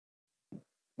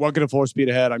Welcome to Full Speed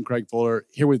Ahead. I'm Craig Fuller,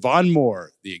 here with Vaughn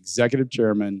Moore, the Executive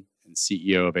Chairman and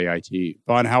CEO of AIT.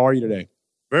 Vaughn, how are you today?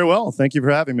 Very well. Thank you for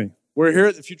having me. We're here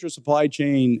at the Future Supply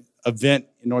Chain event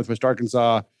in Northwest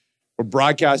Arkansas. We're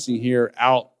broadcasting here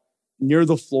out near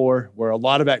the floor where a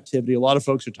lot of activity, a lot of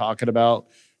folks are talking about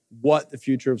what the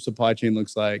future of supply chain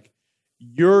looks like.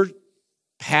 Your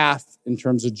path in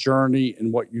terms of journey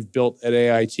and what you've built at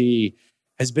AIT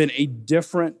has been a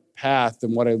different path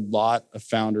than what a lot of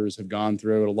founders have gone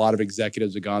through, and a lot of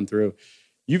executives have gone through.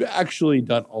 You've actually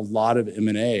done a lot of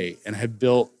M&A and have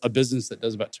built a business that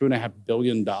does about $2.5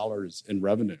 billion in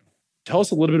revenue. Tell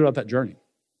us a little bit about that journey.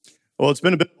 Well, it's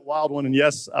been a bit of a wild one, and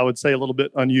yes, I would say a little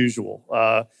bit unusual.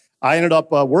 I ended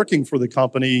up working for the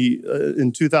company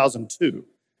in 2002,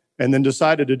 and then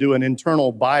decided to do an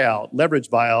internal buyout, leverage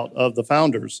buyout of the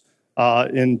founders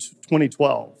in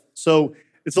 2012. So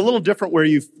it's a little different where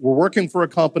you were working for a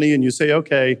company and you say,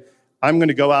 okay, I'm going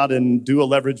to go out and do a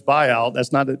leverage buyout.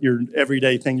 That's not your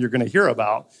everyday thing you're going to hear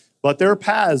about. But there are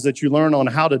paths that you learn on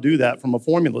how to do that from a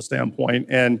formula standpoint.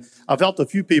 And I've helped a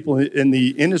few people in the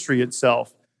industry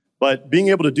itself. But being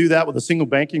able to do that with a single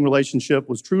banking relationship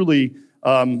was truly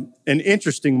an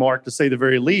interesting mark, to say the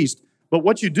very least. But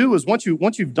what you do is once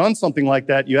you've done something like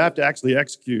that, you have to actually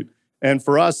execute. And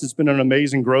for us, it's been an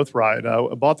amazing growth ride.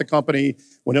 I bought the company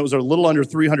when it was a little under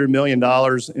 $300 million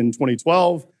in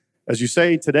 2012. As you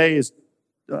say, today is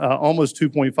almost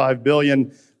 $2.5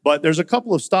 billion. But there's a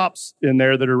couple of stops in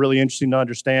there that are really interesting to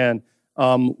understand.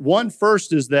 One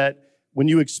first is that when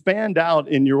you expand out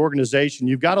in your organization,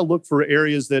 you've got to look for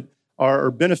areas that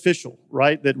are beneficial,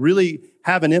 right? That really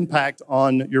have an impact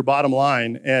on your bottom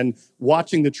line, and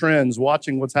watching the trends,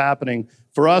 watching what's happening.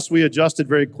 For us, we adjusted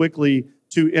very quickly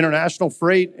to international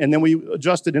freight, and then we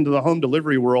adjusted into the home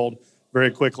delivery world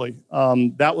very quickly.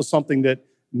 That was something that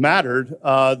mattered,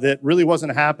 that really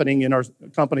wasn't happening in our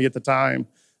company at the time.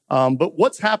 But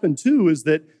what's happened too is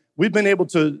that we've been able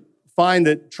to find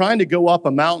that trying to go up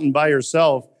a mountain by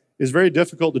yourself is very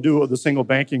difficult to do with a single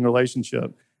banking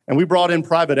relationship. And we brought in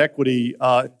private equity in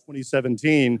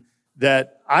 2017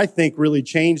 that I think really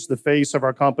changed the face of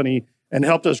our company and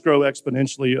helped us grow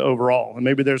exponentially overall. And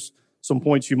maybe there's some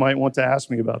points you might want to ask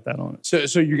me about that on it.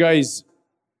 So you guys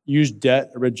used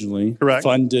debt originally, Correct.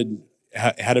 Funded,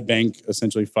 had a bank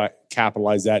essentially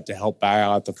capitalize that to help buy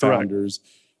out the founders.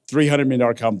 $300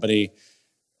 million company.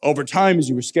 Over time, as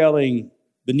you were scaling,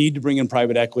 the need to bring in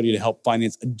private equity to help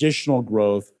finance additional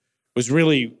growth was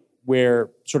really where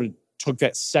sort of took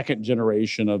that second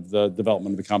generation of the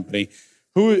development of the company.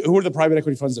 Who are the private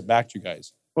equity funds that backed you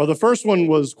guys? Well, the first one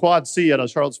was Quad C out of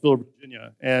Charlottesville,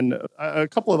 Virginia. And a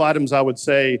couple of items I would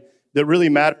say that really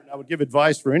mattered. I would give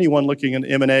advice for anyone looking at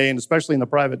M&A, and especially in the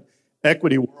private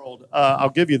equity world. I'll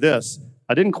give you this.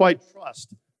 I didn't quite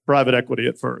trust private equity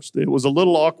at first. It was a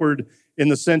little awkward in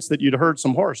the sense that you'd heard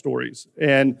some horror stories.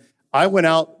 And I went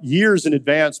out years in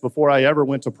advance before I ever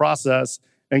went to process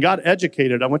and got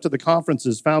educated. I went to the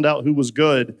conferences, found out who was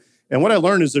good. And what I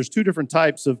learned is there's two different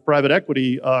types of private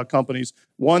equity companies.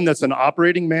 One that's an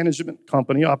operating management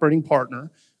company, operating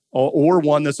partner, or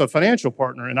one that's a financial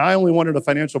partner. And I only wanted a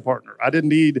financial partner. I didn't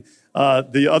need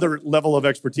the other level of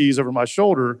expertise over my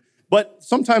shoulder. But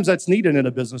sometimes that's needed in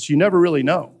a business. You never really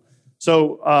know.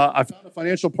 So I found a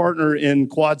financial partner in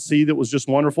Quad C that was just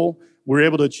wonderful. We were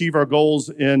able to achieve our goals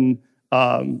in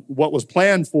what was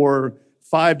planned for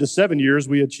 5 to 7 years.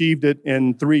 We achieved it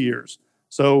in 3 years.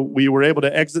 So we were able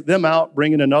to exit them out,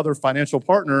 bring in another financial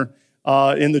partner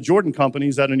in the Jordan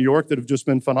companies out of New York that have just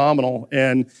been phenomenal.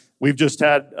 And we've just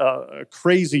had a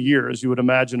crazy year, as you would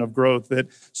imagine, of growth that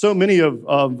so many of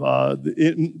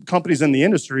the companies in the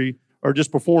industry are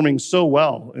just performing so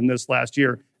well in this last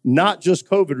year. Not just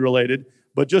COVID related,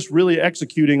 but just really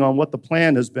executing on what the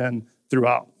plan has been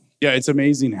throughout. Yeah, it's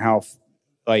amazing how,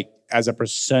 as a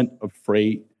percent of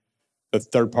freight, the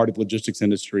third-party logistics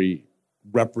industry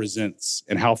represents,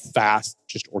 and how fast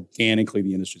just organically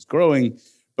the industry is growing,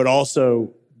 but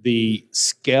also the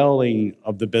scaling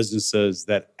of the businesses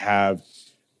that have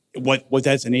what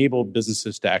that's enabled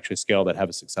businesses to actually scale that have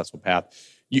a successful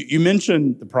path. You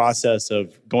mentioned the process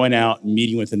of going out and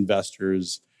meeting with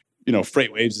investors.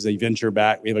 FreightWaves is a venture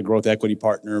back. We have a growth equity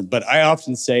partner. But I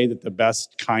often say that the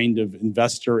best kind of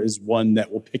investor is one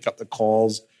that will pick up the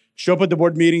calls, show up at the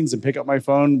board meetings and pick up my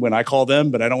phone when I call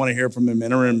them, but I don't want to hear from them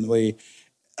interimly.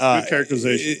 Good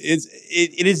characterization.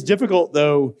 It is difficult,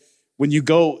 though, when you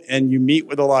go and you meet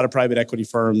with a lot of private equity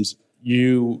firms,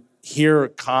 you hear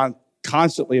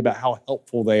constantly about how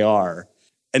helpful they are.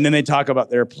 And then they talk about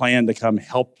their plan to come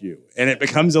help you. And it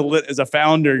becomes as a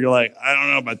founder, you're like, I don't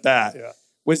know about that. Yeah.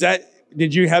 Was that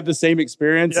did you have the same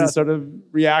experience Yeah. and sort of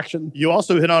reaction? You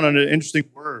also hit on an interesting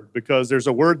word, because there's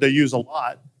a word they use a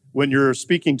lot when you're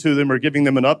speaking to them or giving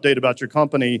them an update about your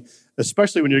company,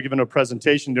 especially when you're giving a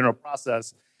presentation during a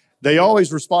process. They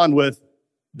always respond with,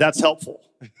 "That's helpful."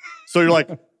 So you're like,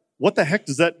 what the heck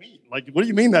does that mean? Like, what do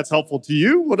you mean that's helpful to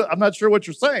you? I'm not sure what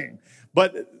you're saying.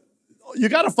 But you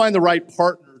got to find the right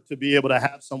partner to be able to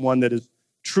have someone that is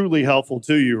truly helpful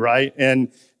to you, right?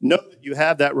 And know that you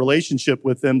have that relationship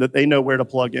with them, that they know where to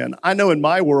plug in. I know in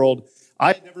my world,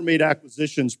 I had never made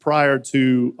acquisitions prior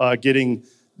to getting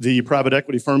the private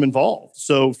equity firm involved.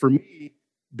 So for me,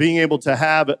 being able to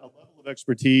have a level of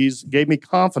expertise gave me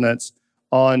confidence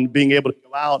on being able to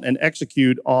go out and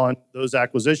execute on those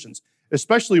acquisitions,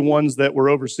 especially ones that were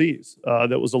overseas.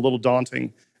 That was a little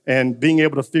daunting. And being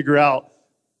able to figure out,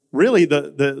 really,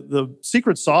 the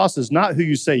secret sauce is not who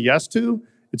you say yes to,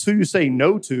 it's who you say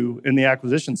no to in the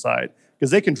acquisition side,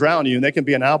 because they can drown you and they can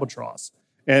be an albatross.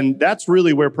 And that's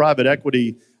really where private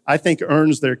equity, I think,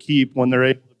 earns their keep, when they're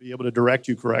able to be able to direct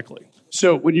you correctly.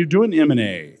 So when you're doing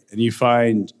M&A and you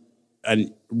find a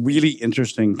really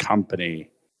interesting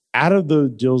company, out of the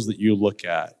deals that you look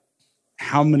at,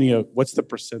 what's the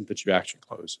percent that you actually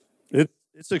close?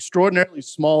 It's extraordinarily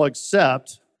small,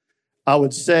 except I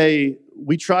would say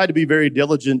we try to be very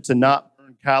diligent to not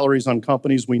burn calories on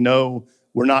companies we know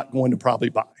we're not going to probably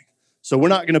buy. So we're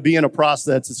not going to be in a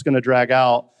process that's going to drag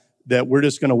out, that we're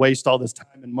just going to waste all this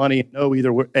time and money. No,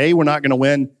 either we're not going to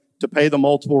win to pay the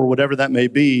multiple or whatever that may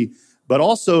be, but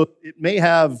also it may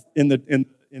have, in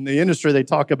the industry, they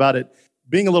talk about it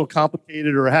being a little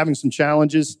complicated or having some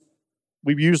challenges.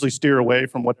 We usually steer away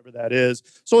from whatever that is.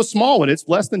 So a small one, it's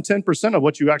less than 10% of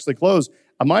what you actually close.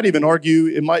 I might even argue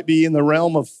it might be in the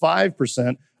realm of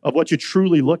 5% of what you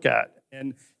truly look at.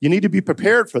 And you need to be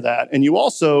prepared for that. And you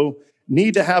also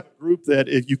need to have a group that,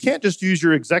 if you can't just use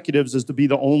your executives as to be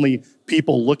the only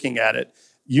people looking at it.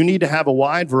 You need to have a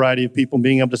wide variety of people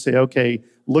being able to say, okay,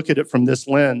 look at it from this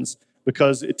lens,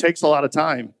 because it takes a lot of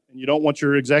time. And you don't want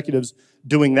your executives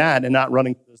doing that and not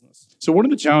running the business. So one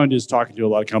of the challenges talking to a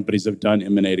lot of companies that have done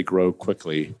M&A to grow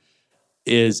quickly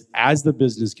is, as the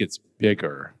business gets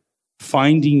bigger,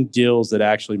 finding deals that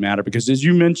actually matter. Because as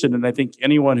you mentioned, and I think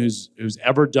anyone who's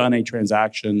ever done a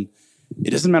transaction,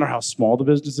 it doesn't matter how small the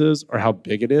business is or how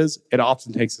big it is, it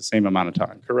often takes the same amount of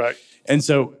time. Correct. And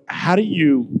so how do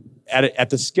you, at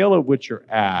the scale at which you're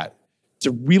at,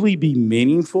 to really be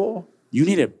meaningful, you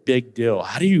need a big deal.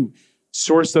 How do you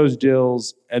source those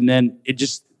deals? And then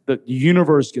the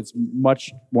universe gets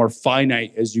much more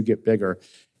finite as you get bigger.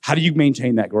 How do you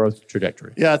maintain that growth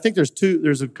trajectory? Yeah, I think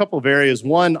there's a couple of areas.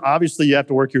 One, obviously you have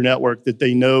to work your network, that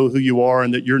they know who you are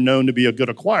and that you're known to be a good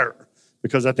acquirer,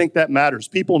 because I think that matters.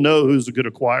 People know who's a good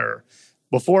acquirer.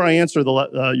 Before I answer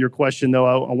your question, though,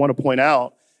 I want to point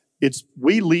out,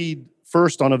 we lead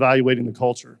first on evaluating the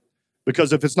culture,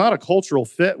 because if it's not a cultural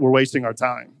fit, we're wasting our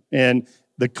time. And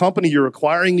the company you're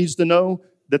acquiring needs to know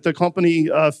that the company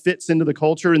fits into the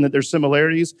culture and that there's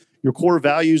similarities. Your core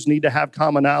values need to have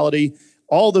commonality.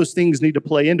 All those things need to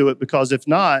play into it, because if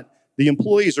not, the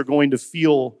employees are going to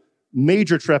feel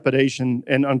major trepidation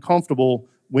and uncomfortable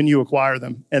when you acquire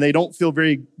them, and they don't feel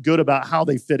very good about how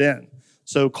they fit in.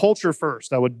 So culture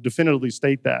first, I would definitively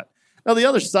state that. Now, the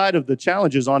other side of the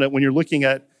challenges on it, when you're looking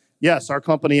at, yes, our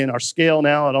company and our scale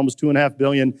now at almost $2.5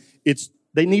 billion,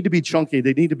 they need to be chunky,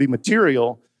 they need to be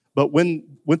material. But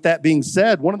with that being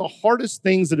said, one of the hardest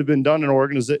things that have been done in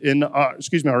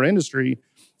our industry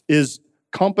is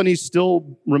companies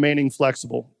still remaining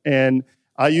flexible. And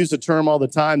I use a term all the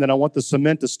time that I want the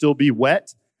cement to still be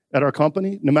wet at our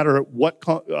company, no matter at what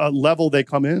level they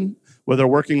come in, whether they're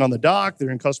working on the dock, they're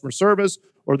in customer service,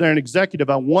 or they're an executive.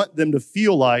 I want them to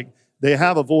feel like they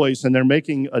have a voice and they're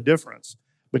making a difference.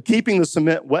 But keeping the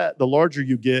cement wet, the larger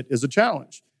you get, is a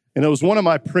challenge. And it was one of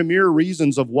my premier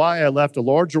reasons of why I left a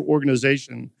larger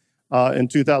organization in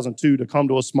 2002 to come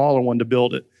to a smaller one to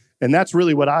build it. And that's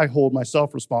really what I hold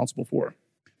myself responsible for.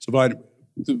 So, Brian,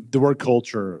 the word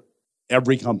culture,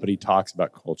 every company talks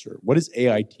about culture. What is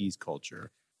AIT's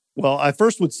culture? Well, I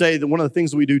first would say that one of the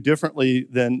things that we do differently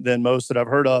than most that I've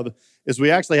heard of is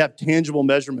we actually have tangible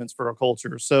measurements for our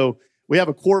culture. So we have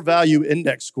a core value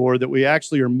index score that we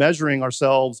actually are measuring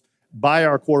ourselves by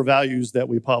our core values that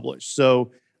we publish.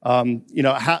 So,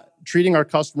 treating our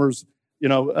customers,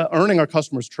 earning our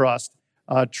customers' trust,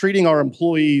 treating our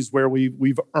employees where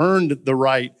we've earned the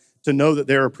right to know that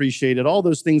they're appreciated, all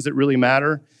those things that really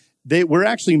matter, we're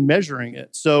actually measuring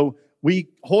it. So we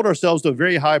hold ourselves to a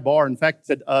very high bar. In fact,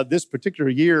 this particular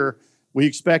year, we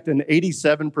expect an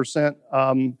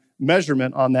 87%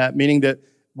 measurement on that, meaning that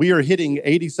we are hitting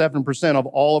 87% of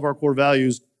all of our core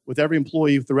values with every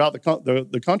employee throughout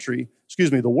the country,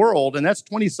 the world, and that's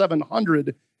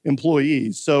 2,700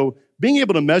 employees. So being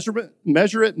able to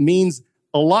measure it means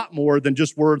a lot more than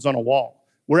just words on a wall.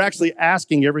 We're actually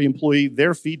asking every employee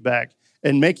their feedback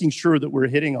and making sure that we're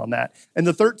hitting on that. And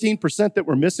the 13% that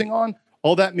we're missing on,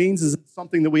 all that means is it's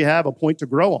something that we have a point to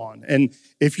grow on. And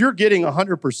if you're getting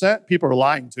 100%, people are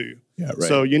lying to you. Yeah, right.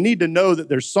 So you need to know that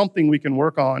there's something we can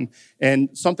work on.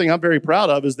 And something I'm very proud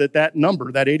of is that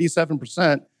number, that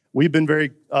 87%, we've been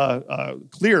very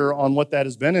clear on what that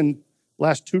has been. In the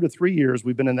last 2 to 3 years,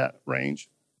 we've been in that range.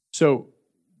 So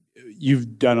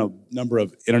you've done a number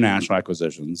of international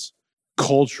acquisitions.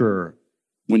 Culture,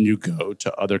 when you go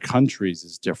to other countries,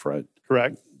 is different.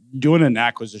 Correct. Doing an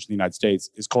acquisition in the United States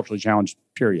is culturally challenged,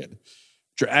 period.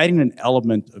 But you're adding an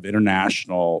element of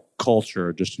international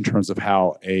culture just in terms of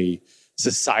how a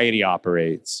society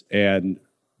operates and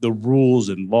the rules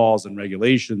and laws and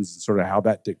regulations and sort of how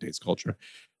that dictates culture.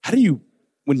 How do you,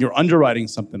 when you're underwriting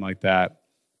something like that,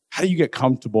 how do you get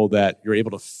comfortable that you're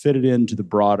able to fit it into the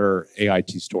broader AIT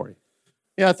story?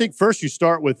 Yeah, I think first you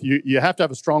start with you have to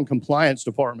have a strong compliance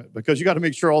department because you got to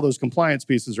make sure all those compliance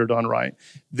pieces are done right.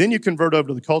 Then you convert over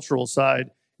to the cultural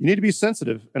side. You need to be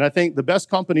sensitive. And I think the best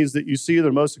companies that you see that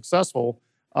are most successful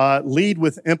lead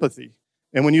with empathy.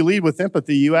 And when you lead with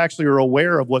empathy, you actually are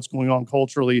aware of what's going on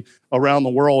culturally around the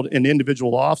world in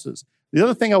individual offices. The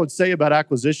other thing I would say about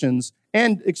acquisitions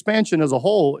and expansion as a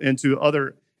whole into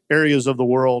other areas of the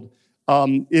world,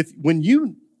 when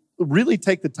you really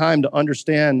take the time to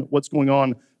understand what's going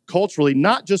on culturally,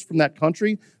 not just from that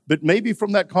country, but maybe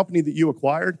from that company that you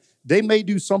acquired, they may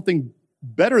do something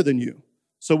better than you.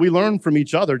 So we learn from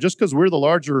each other. Just because we're the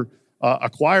larger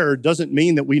acquirer doesn't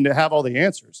mean that we have all the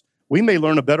answers. We may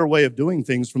learn a better way of doing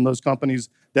things from those companies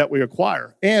that we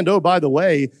acquire. And oh, by the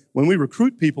way, when we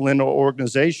recruit people into our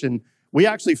organization, we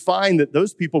actually find that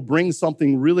those people bring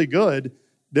something really good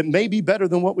that may be better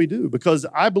than what we do. Because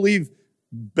I believe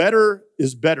better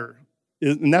is better.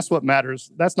 And that's what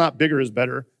matters. That's not bigger is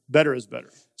better. Better is better.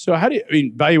 So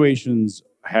valuations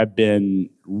have been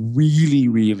really,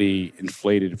 really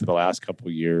inflated for the last couple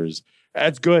of years.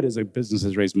 That's good as a business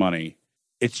has raised money.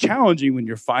 It's challenging when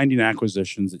you're finding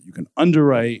acquisitions that you can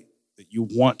underwrite, that you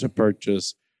want to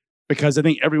purchase, because I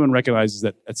think everyone recognizes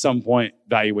that at some point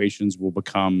valuations will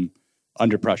become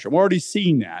under pressure. We're already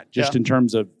seeing that just in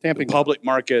terms of the public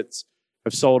markets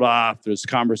have sold off. There's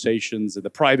conversations in the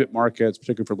private markets,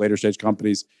 particularly for later stage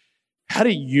companies. How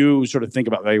do you sort of think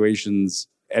about valuations,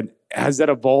 and has that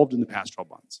evolved in the past 12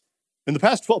 months? In the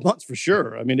past 12 months, for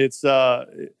sure. I mean, it's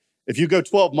if you go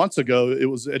 12 months ago, it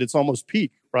was at its almost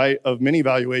peak, right, of many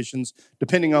valuations,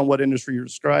 depending on what industry you're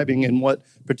describing and what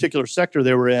particular sector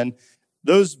they were in.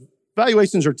 Those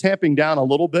valuations are tamping down a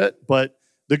little bit, but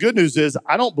the good news is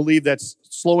I don't believe that's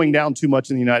slowing down too much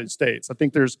in the United States. I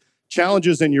think there's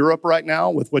challenges in Europe right now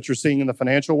with what you're seeing in the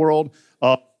financial world.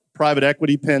 Private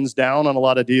equity pins down on a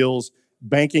lot of deals,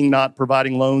 banking not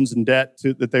providing loans and debt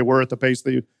that they were at the pace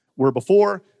they were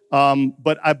before.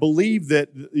 But I believe that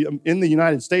in the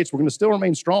United States, we're going to still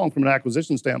remain strong from an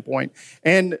acquisition standpoint.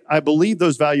 And I believe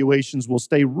those valuations will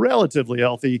stay relatively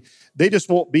healthy. They just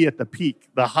won't be at the peak,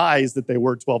 the highs that they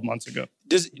were 12 months ago.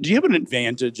 Do you have an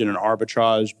advantage in an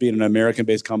arbitrage, being an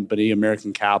American-based company,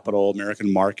 American capital,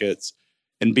 American markets,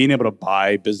 and being able to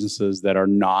buy businesses that are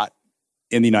not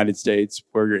in the United States,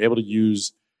 where you're able to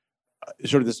use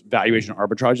sort of this valuation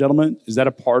arbitrage element? Is that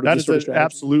a part of the strategy?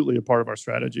 Absolutely a part of our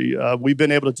strategy. We've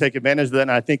been able to take advantage of that,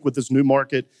 and I think with this new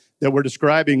market that we're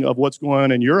describing of what's going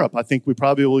on in Europe, I think we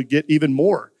probably will get even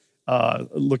more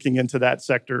looking into that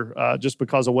sector just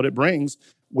because of what it brings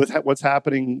with what's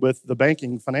happening with the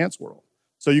banking finance world.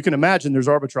 So you can imagine there's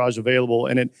arbitrage available,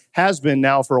 and it has been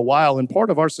now for a while and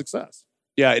part of our success.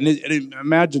 Yeah, and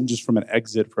imagine just from an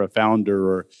exit for a founder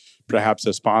or perhaps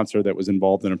a sponsor that was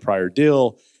involved in a prior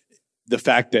deal, the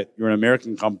fact that you're an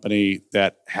American company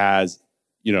that has,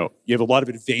 you have a lot of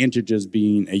advantages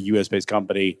being a US-based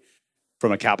company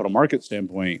from a capital market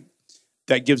standpoint,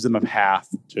 that gives them a path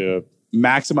to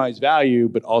maximize value,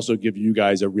 but also give you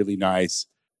guys a really nice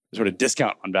sort of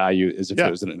discount on value as if it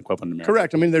was an equivalent American.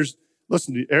 Correct. I mean,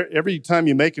 listen, every time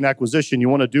you make an acquisition, you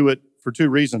want to do it for two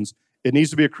reasons. It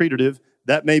needs to be accretive.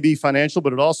 That may be financial,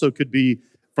 but it also could be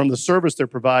from the service they're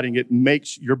providing. It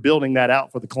makes you're building that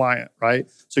out for the client, right?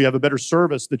 So you have a better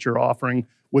service that you're offering,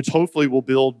 which hopefully will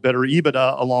build better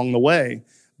EBITDA along the way.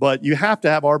 But you have to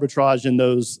have arbitrage in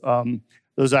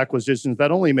those acquisitions.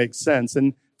 That only makes sense.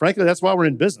 And frankly, that's why we're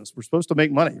in business. We're supposed to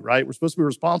make money, right? We're supposed to be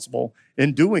responsible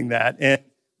in doing that. And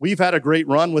we've had a great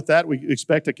run with that. We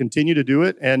expect to continue to do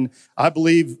it. And I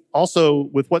believe also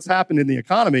with what's happened in the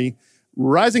economy,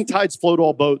 rising tides float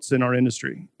all boats in our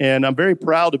industry. And I'm very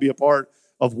proud to be a part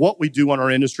of what we do on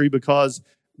our industry because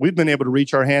we've been able to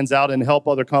reach our hands out and help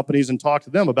other companies and talk to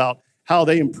them about how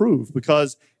they improve.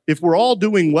 Because if we're all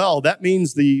doing well, that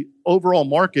means the overall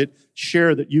market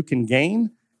share that you can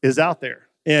gain is out there.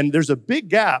 And there's a big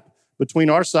gap between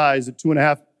our size at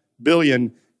 $2.5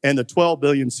 billion and the $12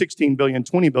 billion, $16 billion,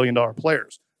 $20 billion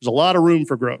players. There's a lot of room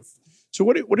for growth. So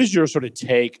what is your sort of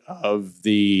take of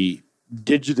the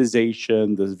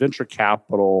digitization, the venture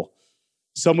capital?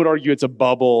 Some would argue it's a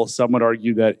bubble. Some would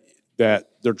argue that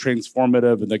they're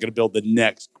transformative and they're going to build the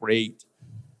next great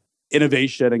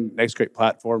innovation and next great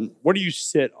platform. Where do you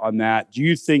sit on that? Do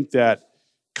you think that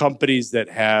companies that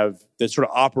sort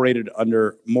of operated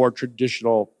under more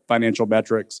traditional financial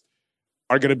metrics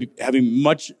are going to be having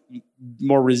much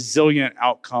more resilient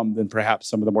outcome than perhaps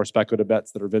some of the more speculative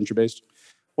bets that are venture-based?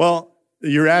 Well,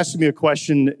 you're asking me a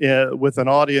question with an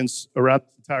audience around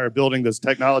the entire building that's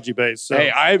technology-based. So,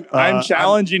 hey, I'm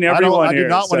challenging everyone I here. do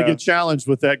not want to get challenged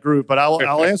with that group, but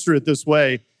I'll answer it this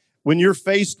way. When you're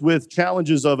faced with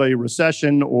challenges of a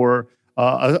recession or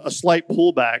a slight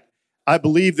pullback, I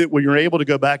believe that when you're able to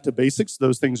go back to basics,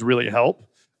 those things really help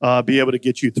be able to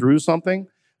get you through something.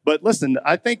 But listen,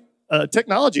 I think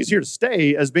technology is here to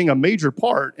stay as being a major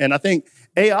part. And I think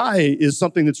AI is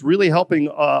something that's really helping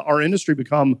our industry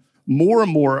become more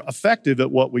and more effective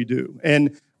at what we do.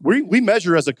 And we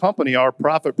measure as a company our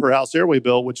profit per house airway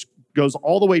bill, which goes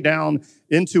all the way down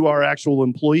into our actual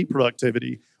employee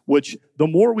productivity, which the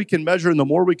more we can measure and the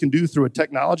more we can do through a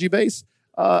technology base,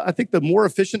 I think the more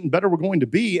efficient and better we're going to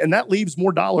be. And that leaves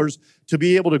more dollars to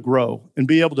be able to grow and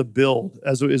be able to build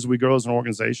as we grow as an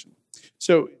organization.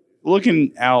 So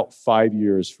looking out 5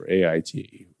 years for AIT,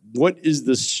 what is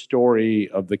the story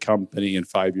of the company in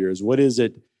 5 years? What is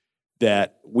it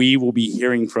that we will be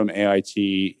hearing from AIT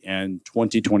in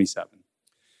 2027?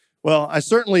 Well, I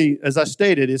certainly, as I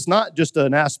stated, it's not just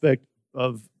an aspect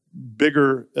of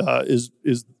bigger is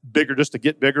bigger just to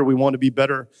get bigger. We want to be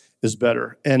better is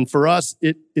better. And for us,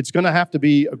 it's going to have to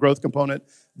be a growth component,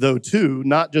 though, too,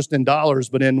 not just in dollars,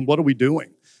 but in what are we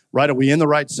doing, right? Are we in the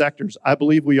right sectors? I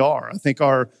believe we are. I think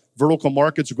our vertical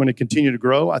markets are going to continue to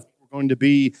grow. I think we're going to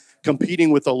be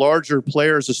competing with the larger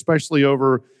players, especially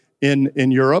over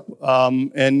in Europe.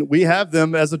 And we have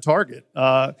them as a target.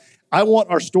 I want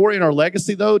our story and our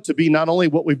legacy, though, to be not only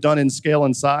what we've done in scale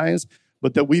and size,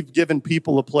 but that we've given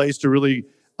people a place to really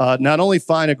not only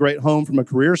find a great home from a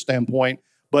career standpoint,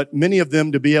 but many of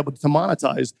them to be able to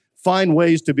monetize, find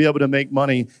ways to be able to make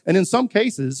money. And in some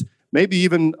cases, maybe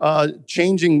even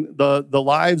changing the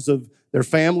lives of their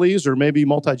families or maybe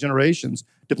multi-generations,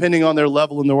 depending on their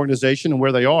level in the organization and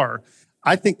where they are.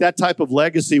 I think that type of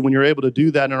legacy, when you're able to do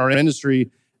that in our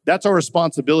industry, that's our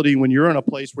responsibility when you're in a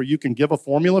place where you can give a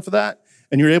formula for that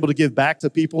and you're able to give back to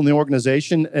people in the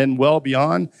organization and well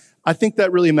beyond. I think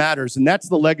that really matters. And that's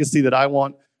the legacy that I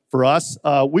want for us.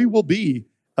 We will be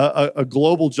a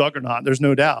global juggernaut. There's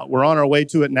no doubt. We're on our way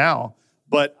to it now.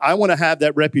 But I want to have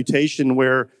that reputation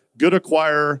where good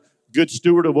acquirer, good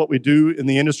steward of what we do in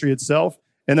the industry itself,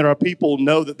 and that our people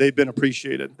know that they've been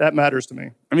appreciated. That matters to me.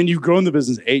 I mean, you've grown the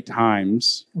business 8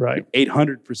 times, right?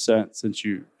 800% since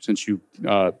you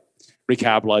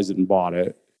recapitalized it and bought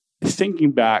it.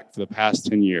 Thinking back for the past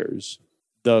 10 years,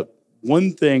 the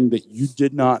one thing that you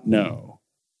did not know,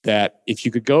 that if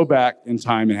you could go back in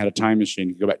time and had a time machine,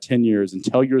 you could go back 10 years and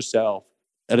tell yourself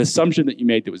an assumption that you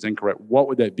made that was incorrect, what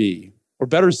would that be? Or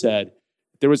better said,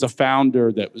 there was a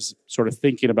founder that was sort of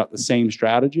thinking about the same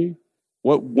strategy,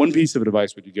 what one piece of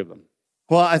advice would you give them?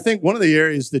 Well, I think one of the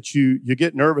areas that you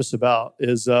get nervous about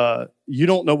is you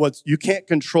don't know you can't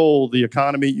control the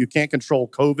economy, you can't control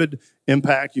COVID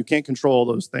impact, you can't control all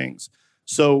those things.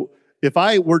 So if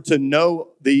I were to know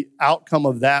the outcome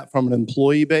of that from an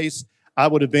employee base, I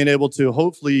would have been able to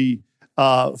hopefully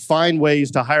find ways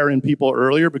to hire in people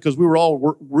earlier, because we were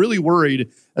all really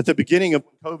worried at the beginning of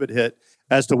when COVID hit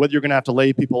as to whether you're going to have to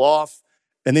lay people off.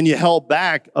 And then you held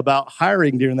back about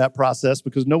hiring during that process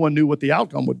because no one knew what the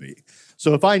outcome would be.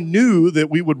 So if I knew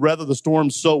that we would weather the storm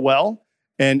so well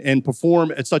and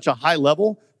perform at such a high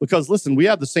level, because listen, we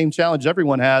have the same challenge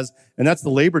everyone has, and that's the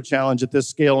labor challenge at this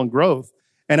scale and growth.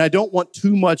 And I don't want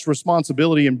too much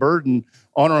responsibility and burden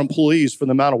on our employees for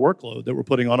the amount of workload that we're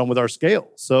putting on them with our scale.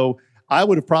 So I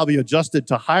would have probably adjusted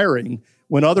to hiring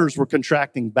when others were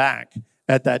contracting back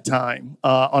at that time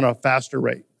on a faster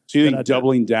rate. So you think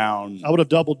doubling down? I would have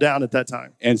doubled down at that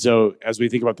time. And so as we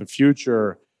think about the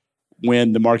future,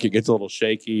 when the market gets a little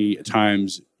shaky at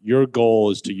times, your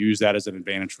goal is to use that as an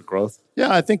advantage for growth?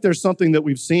 Yeah, I think there's something that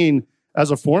we've seen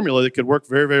as a formula that could work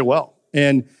very, very well.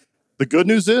 And the good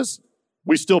news is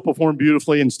we still performed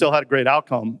beautifully and still had a great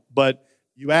outcome. But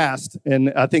you asked,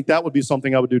 and I think that would be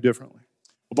something I would do differently.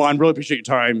 Well, Bon, really appreciate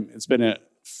your time. It's been a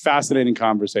fascinating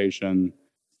conversation.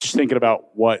 Just thinking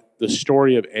about what the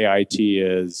story of AIT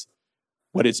is,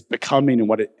 what it's becoming and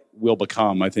what it will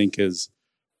become, I think is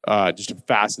just a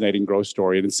fascinating growth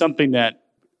story. And it's something that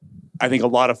I think a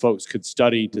lot of folks could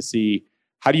study to see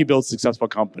how do you build successful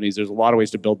companies. There's a lot of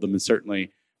ways to build them, and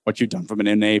certainly what you've done from an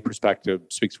M&A perspective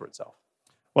speaks for itself.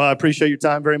 Well, I appreciate your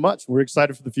time very much. We're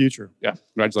excited for the future. Yeah,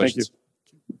 congratulations. Thank you.